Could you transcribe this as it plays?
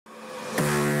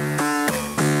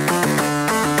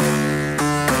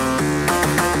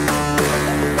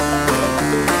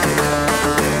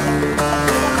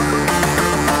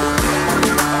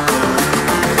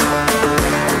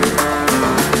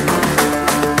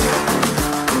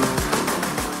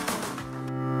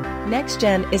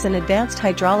NextGen is an advanced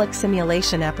hydraulic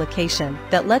simulation application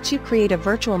that lets you create a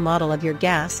virtual model of your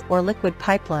gas or liquid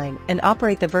pipeline and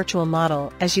operate the virtual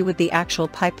model as you would the actual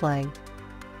pipeline.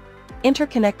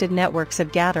 Interconnected networks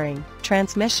of gathering,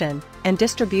 transmission, and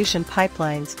distribution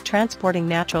pipelines transporting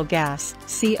natural gas,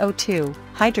 CO2,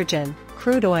 hydrogen,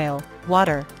 crude oil,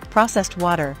 water, processed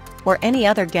water, or any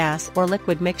other gas or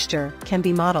liquid mixture can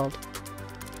be modeled.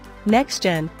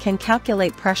 NextGen can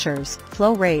calculate pressures,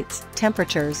 flow rates,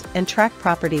 temperatures, and track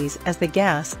properties as the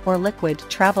gas or liquid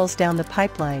travels down the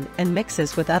pipeline and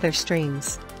mixes with other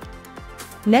streams.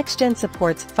 NextGen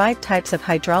supports 5 types of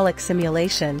hydraulic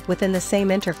simulation within the same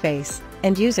interface,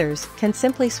 and users can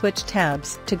simply switch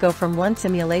tabs to go from one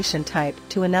simulation type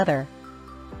to another.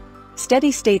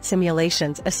 Steady-state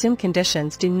simulations assume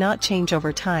conditions do not change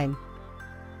over time.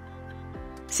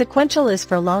 Sequential is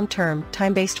for long-term,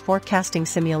 time-based forecasting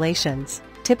simulations,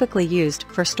 typically used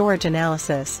for storage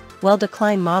analysis, well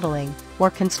decline modeling, or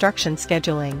construction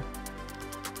scheduling.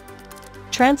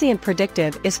 Transient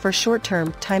predictive is for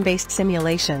short-term, time-based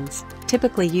simulations,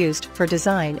 typically used for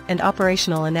design and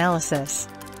operational analysis.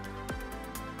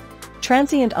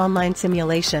 Transient online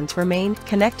simulations remain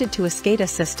connected to a SCADA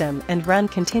system and run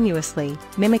continuously,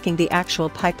 mimicking the actual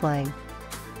pipeline.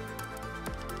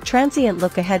 Transient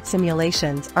look-ahead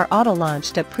simulations are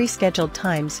auto-launched at pre-scheduled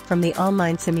times from the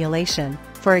online simulation,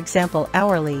 for example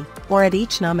hourly, or at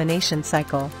each nomination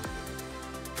cycle.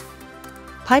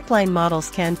 Pipeline models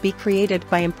can be created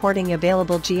by importing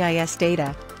available GIS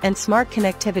data, and smart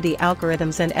connectivity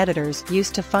algorithms and editors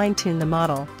used to fine-tune the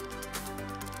model.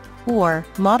 Or,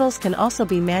 models can also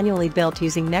be manually built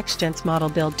using NextGen's model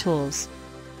build tools.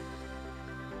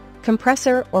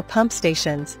 Compressor or pump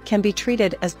stations can be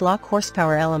treated as block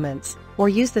horsepower elements, or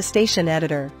use the station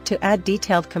editor to add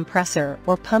detailed compressor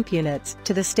or pump units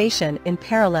to the station in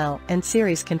parallel and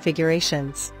series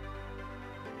configurations.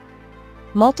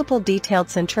 Multiple detailed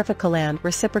centrifugal and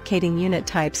reciprocating unit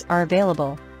types are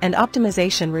available, and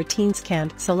optimization routines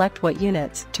can select what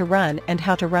units to run and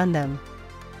how to run them.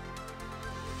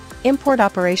 Import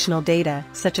operational data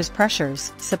such as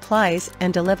pressures, supplies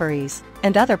and deliveries,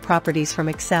 and other properties from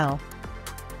Excel.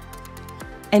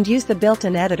 And use the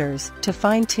built-in editors to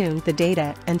fine-tune the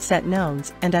data and set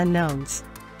knowns and unknowns.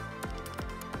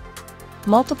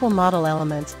 Multiple model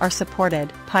elements are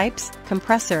supported: pipes,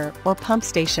 compressor or pump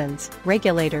stations,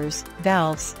 regulators,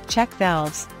 valves, check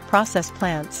valves, process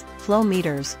plants, flow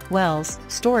meters, wells,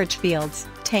 storage fields,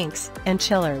 tanks, and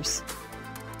chillers.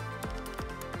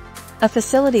 A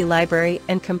facility library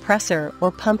and compressor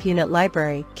or pump unit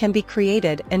library can be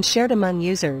created and shared among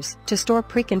users to store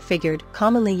pre-configured,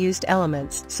 commonly used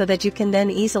elements so that you can then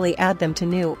easily add them to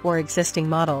new or existing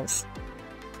models.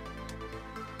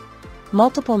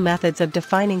 Multiple methods of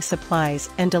defining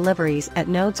supplies and deliveries at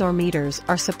nodes or meters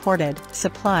are supported: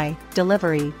 supply,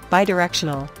 delivery,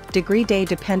 bidirectional,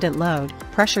 degree-day-dependent load,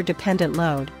 pressure-dependent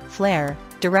load, flare,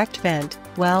 direct vent,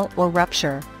 well or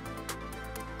rupture.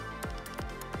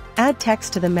 Add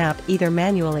text to the map either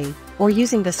manually, or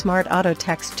using the Smart Auto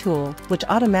Text tool, which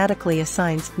automatically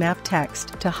assigns map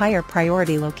text to higher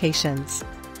priority locations.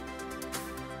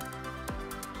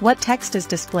 What text is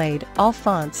displayed, all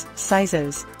fonts,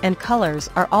 sizes, and colors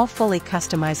are all fully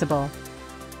customizable.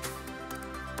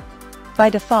 By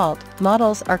default,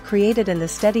 models are created in the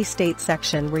Steady State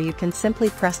section where you can simply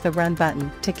press the Run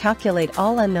button to calculate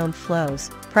all unknown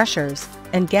flows, pressures,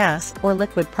 and gas or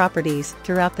liquid properties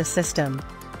throughout the system.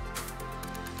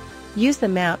 Use the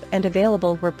map and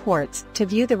available reports to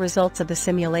view the results of the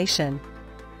simulation.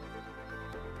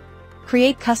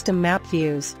 Create custom map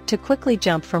views to quickly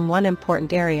jump from one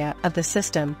important area of the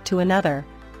system to another.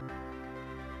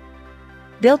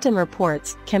 Built-in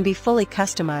reports can be fully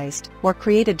customized or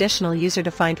create additional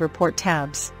user-defined report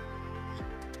tabs.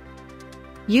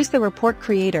 Use the report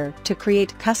creator to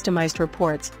create customized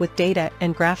reports with data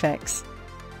and graphics.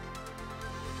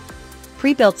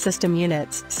 Pre-built system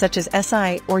units such as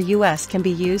SI or US can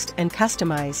be used and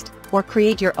customized, or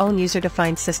create your own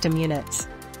user-defined system units.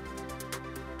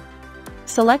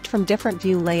 Select from different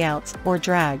view layouts or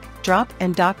drag, drop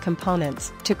and dock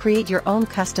components to create your own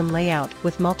custom layout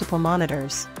with multiple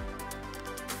monitors.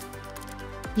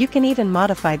 You can even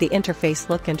modify the interface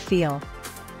look and feel.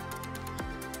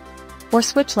 Or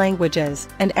switch languages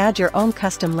and add your own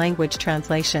custom language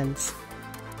translations.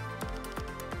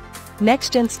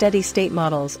 NextGen steady-state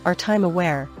models are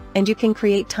time-aware, and you can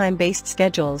create time-based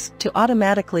schedules to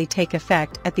automatically take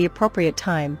effect at the appropriate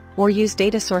time, or use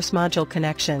data source module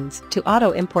connections to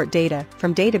auto-import data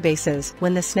from databases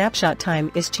when the snapshot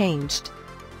time is changed.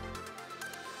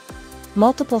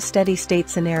 Multiple steady-state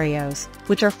scenarios,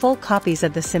 which are full copies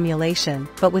of the simulation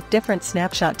but with different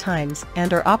snapshot times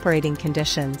and/or operating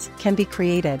conditions, can be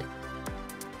created.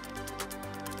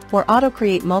 Or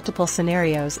auto-create multiple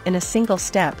scenarios in a single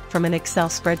step from an Excel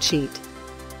spreadsheet.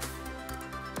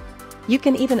 You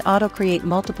can even auto-create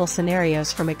multiple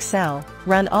scenarios from Excel,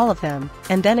 run all of them,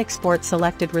 and then export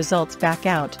selected results back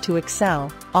out to Excel,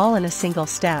 all in a single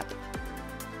step.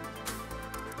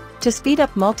 To speed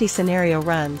up multi-scenario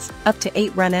runs, up to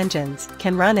 8 run engines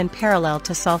can run in parallel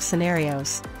to solve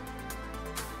scenarios.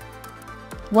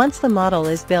 Once the model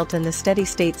is built in the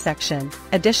steady-state section,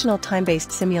 additional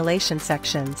time-based simulation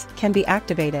sections can be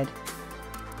activated.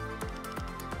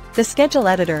 The schedule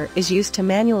editor is used to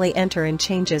manually enter in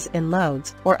changes in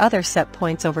loads or other set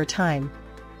points over time.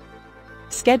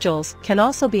 Schedules can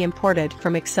also be imported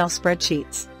from Excel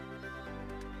spreadsheets.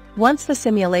 Once the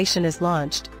simulation is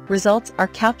launched, results are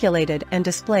calculated and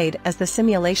displayed as the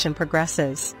simulation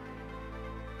progresses.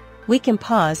 We can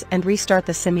pause and restart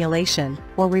the simulation,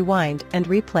 or rewind and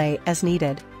replay as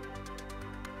needed.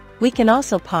 We can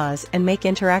also pause and make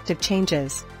interactive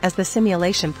changes as the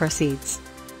simulation proceeds.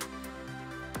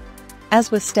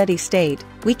 As with steady state,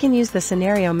 we can use the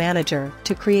Scenario Manager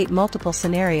to create multiple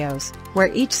scenarios,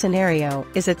 where each scenario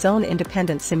is its own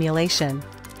independent simulation.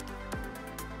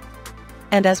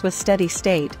 And as with steady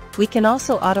state, we can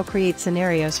also auto-create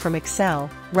scenarios from Excel,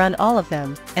 run all of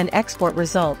them, and export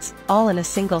results, all in a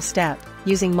single step,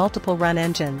 using multiple run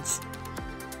engines.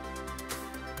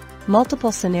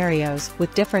 Multiple scenarios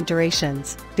with different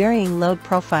durations, varying load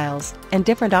profiles, and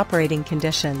different operating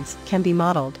conditions can be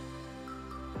modeled.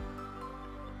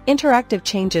 Interactive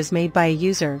changes made by a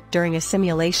user during a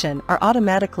simulation are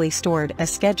automatically stored as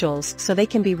schedules so they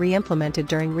can be re-implemented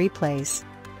during replays.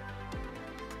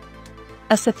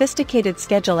 A sophisticated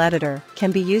schedule editor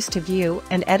can be used to view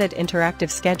and edit interactive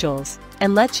schedules,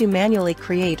 and lets you manually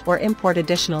create or import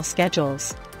additional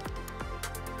schedules.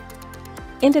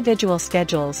 Individual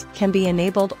schedules can be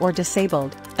enabled or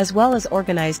disabled, as well as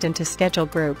organized into schedule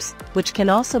groups, which can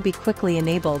also be quickly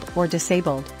enabled or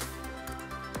disabled.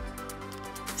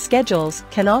 Schedules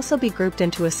can also be grouped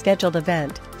into a scheduled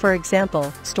event, for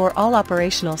example, store all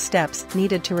operational steps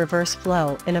needed to reverse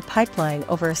flow in a pipeline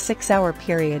over a 6-hour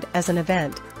period as an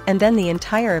event, and then the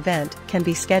entire event can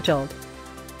be scheduled.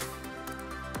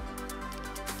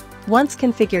 Once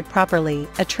configured properly,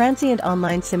 a transient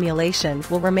online simulation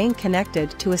will remain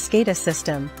connected to a SCADA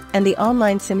system, and the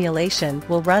online simulation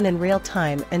will run in real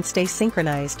time and stay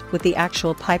synchronized with the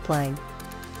actual pipeline.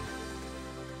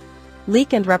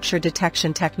 Leak and rupture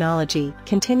detection technology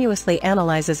continuously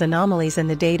analyzes anomalies in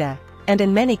the data, and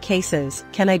in many cases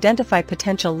can identify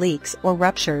potential leaks or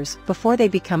ruptures before they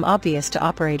become obvious to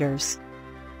operators.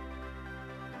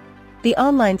 The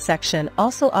online section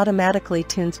also automatically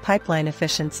tunes pipeline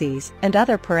efficiencies and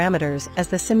other parameters as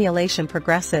the simulation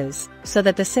progresses, so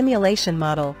that the simulation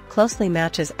model closely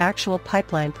matches actual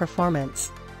pipeline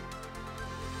performance.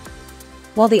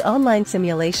 While the online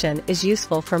simulation is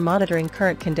useful for monitoring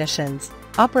current conditions,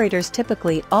 operators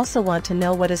typically also want to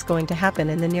know what is going to happen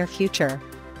in the near future.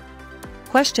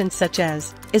 Questions such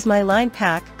as, is my line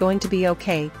pack going to be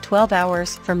okay 12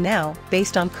 hours from now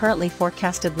based on currently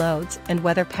forecasted loads and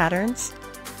weather patterns?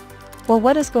 Or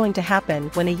what is going to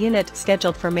happen when a unit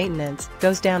scheduled for maintenance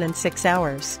goes down in 6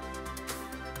 hours?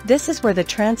 This is where the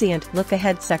transient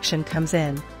look-ahead section comes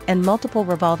in, and multiple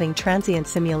revolving transient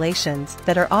simulations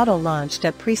that are auto-launched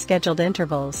at pre-scheduled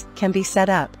intervals can be set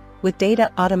up, with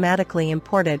data automatically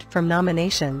imported from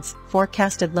nominations,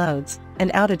 forecasted loads,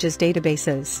 and outages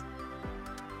databases.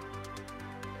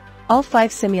 All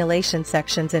 5 simulation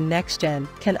sections in NextGen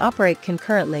can operate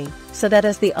concurrently, so that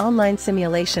as the online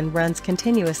simulation runs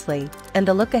continuously, and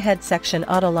the look-ahead section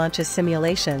auto-launches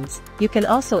simulations, you can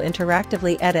also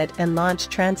interactively edit and launch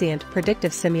transient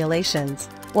predictive simulations,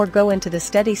 or go into the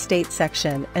steady-state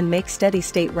section and make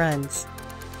steady-state runs.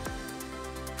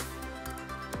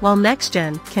 While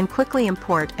NextGen can quickly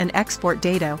import and export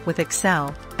data with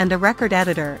Excel, and the record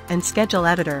editor and schedule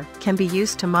editor can be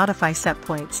used to modify set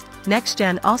points,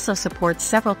 NextGen also supports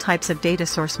several types of data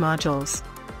source modules.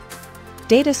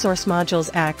 Data source modules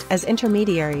act as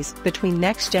intermediaries between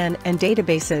NextGen and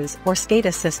databases or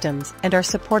SCADA systems and are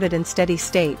supported in steady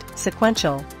state,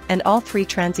 sequential, and all 3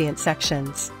 transient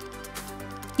sections.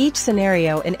 Each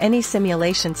scenario in any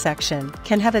simulation section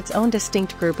can have its own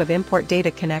distinct group of import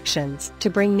data connections to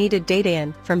bring needed data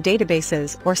in from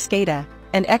databases or SCADA,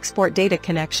 and export data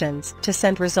connections to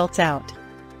send results out.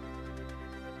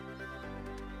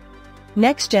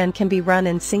 NextGen can be run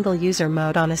in single-user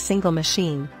mode on a single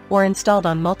machine, or installed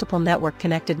on multiple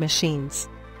network-connected machines.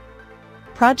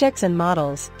 Projects and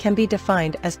models can be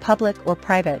defined as public or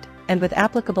private, and with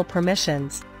applicable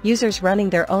permissions, users running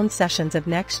their own sessions of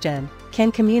NextGen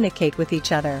can communicate with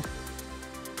each other.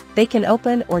 They can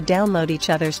open or download each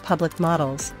other's public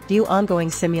models, view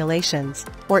ongoing simulations,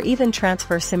 or even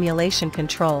transfer simulation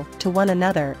control to one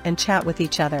another and chat with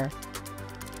each other.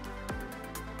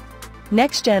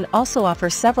 NextGen also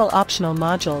offers several optional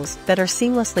modules that are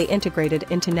seamlessly integrated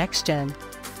into NextGen.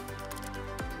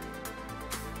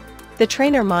 The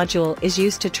Trainer module is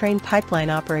used to train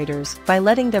pipeline operators by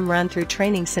letting them run through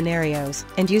training scenarios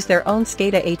and use their own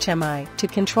SCADA HMI to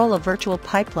control a virtual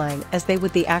pipeline as they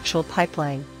would the actual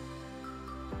pipeline.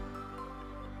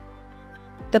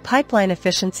 The Pipeline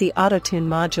Efficiency Auto-Tune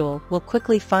module will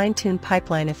quickly fine-tune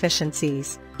pipeline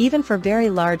efficiencies, even for very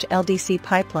large LDC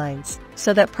pipelines,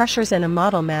 so that pressures in a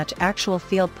model match actual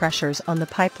field pressures on the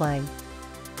pipeline.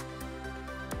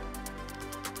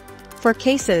 For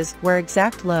cases where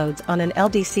exact loads on an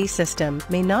LDC system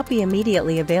may not be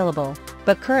immediately available,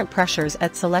 but current pressures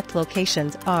at select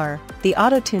locations are, the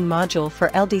Auto-Tune module for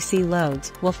LDC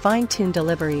loads will fine-tune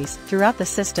deliveries throughout the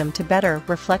system to better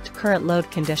reflect current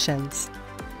load conditions.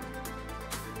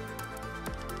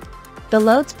 The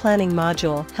Loads Planning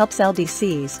module helps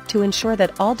LDCs to ensure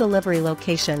that all delivery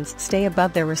locations stay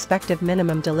above their respective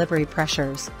minimum delivery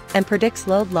pressures, and predicts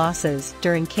load losses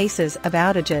during cases of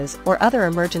outages or other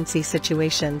emergency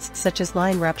situations such as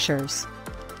line ruptures.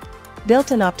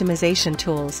 Built-in optimization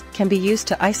tools can be used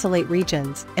to isolate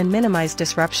regions and minimize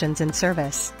disruptions in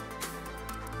service.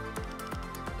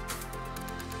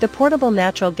 The Portable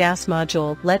Natural Gas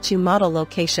module lets you model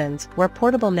locations where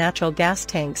portable natural gas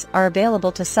tanks are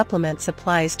available to supplement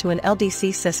supplies to an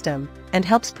LDC system, and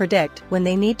helps predict when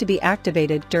they need to be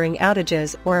activated during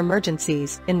outages or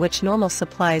emergencies in which normal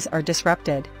supplies are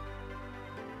disrupted.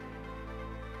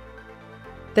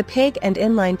 The PIG and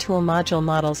Inline Tool module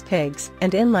models pigs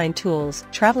and inline tools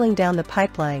traveling down the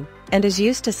pipeline, and is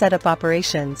used to set up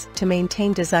operations to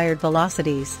maintain desired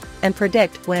velocities, and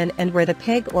predict when and where the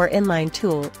pig or inline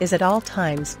tool is at all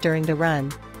times during the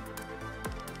run.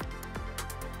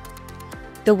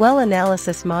 The Well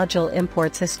Analysis module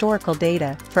imports historical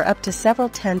data for up to several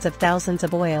tens of thousands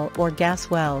of oil or gas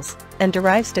wells, and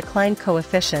derives decline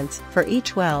coefficients for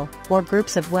each well or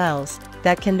groups of wells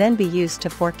that can then be used to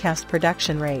forecast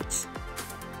production rates.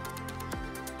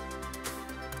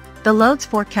 The Loads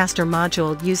Forecaster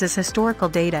module uses historical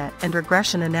data and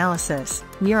regression analysis,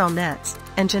 neural nets,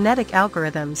 and genetic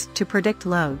algorithms to predict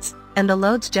loads, and the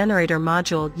Loads Generator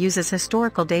module uses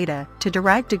historical data to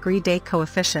derive degree-day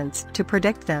coefficients to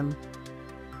predict them.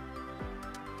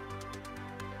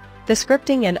 The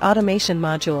Scripting and Automation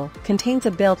module contains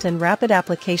a built-in rapid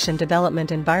application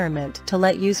development environment to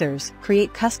let users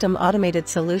create custom automated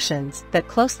solutions that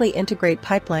closely integrate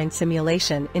pipeline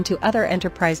simulation into other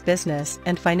enterprise business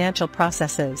and financial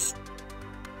processes.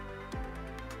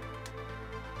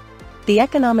 The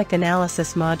Economic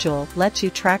Analysis module lets you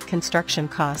track construction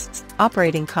costs,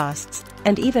 operating costs,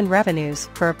 and even revenues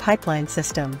for a pipeline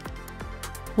system.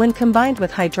 When combined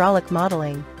with hydraulic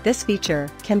modeling, this feature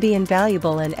can be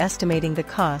invaluable in estimating the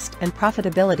cost and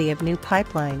profitability of new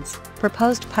pipelines,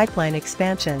 proposed pipeline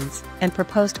expansions, and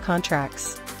proposed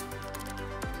contracts.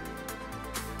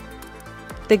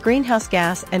 The Greenhouse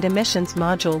Gas and Emissions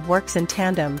module works in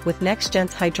tandem with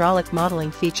NextGen's hydraulic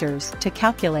modeling features to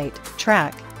calculate,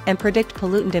 track, and predict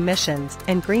pollutant emissions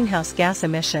and greenhouse gas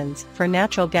emissions for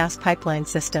natural gas pipeline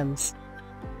systems.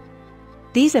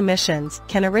 These emissions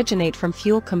can originate from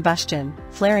fuel combustion,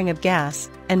 flaring of gas,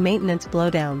 and maintenance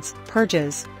blowdowns,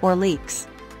 purges, or leaks.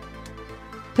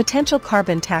 Potential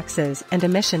carbon taxes and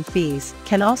emission fees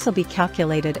can also be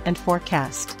calculated and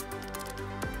forecast.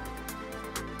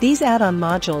 These add-on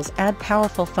modules add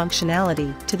powerful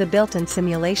functionality to the built-in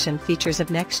simulation features of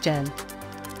NextGen.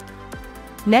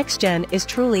 NextGen is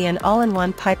truly an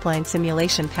all-in-one pipeline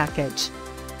simulation package,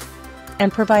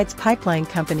 and provides pipeline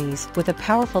companies with a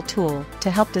powerful tool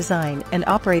to help design and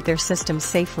operate their systems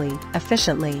safely,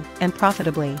 efficiently, and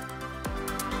profitably.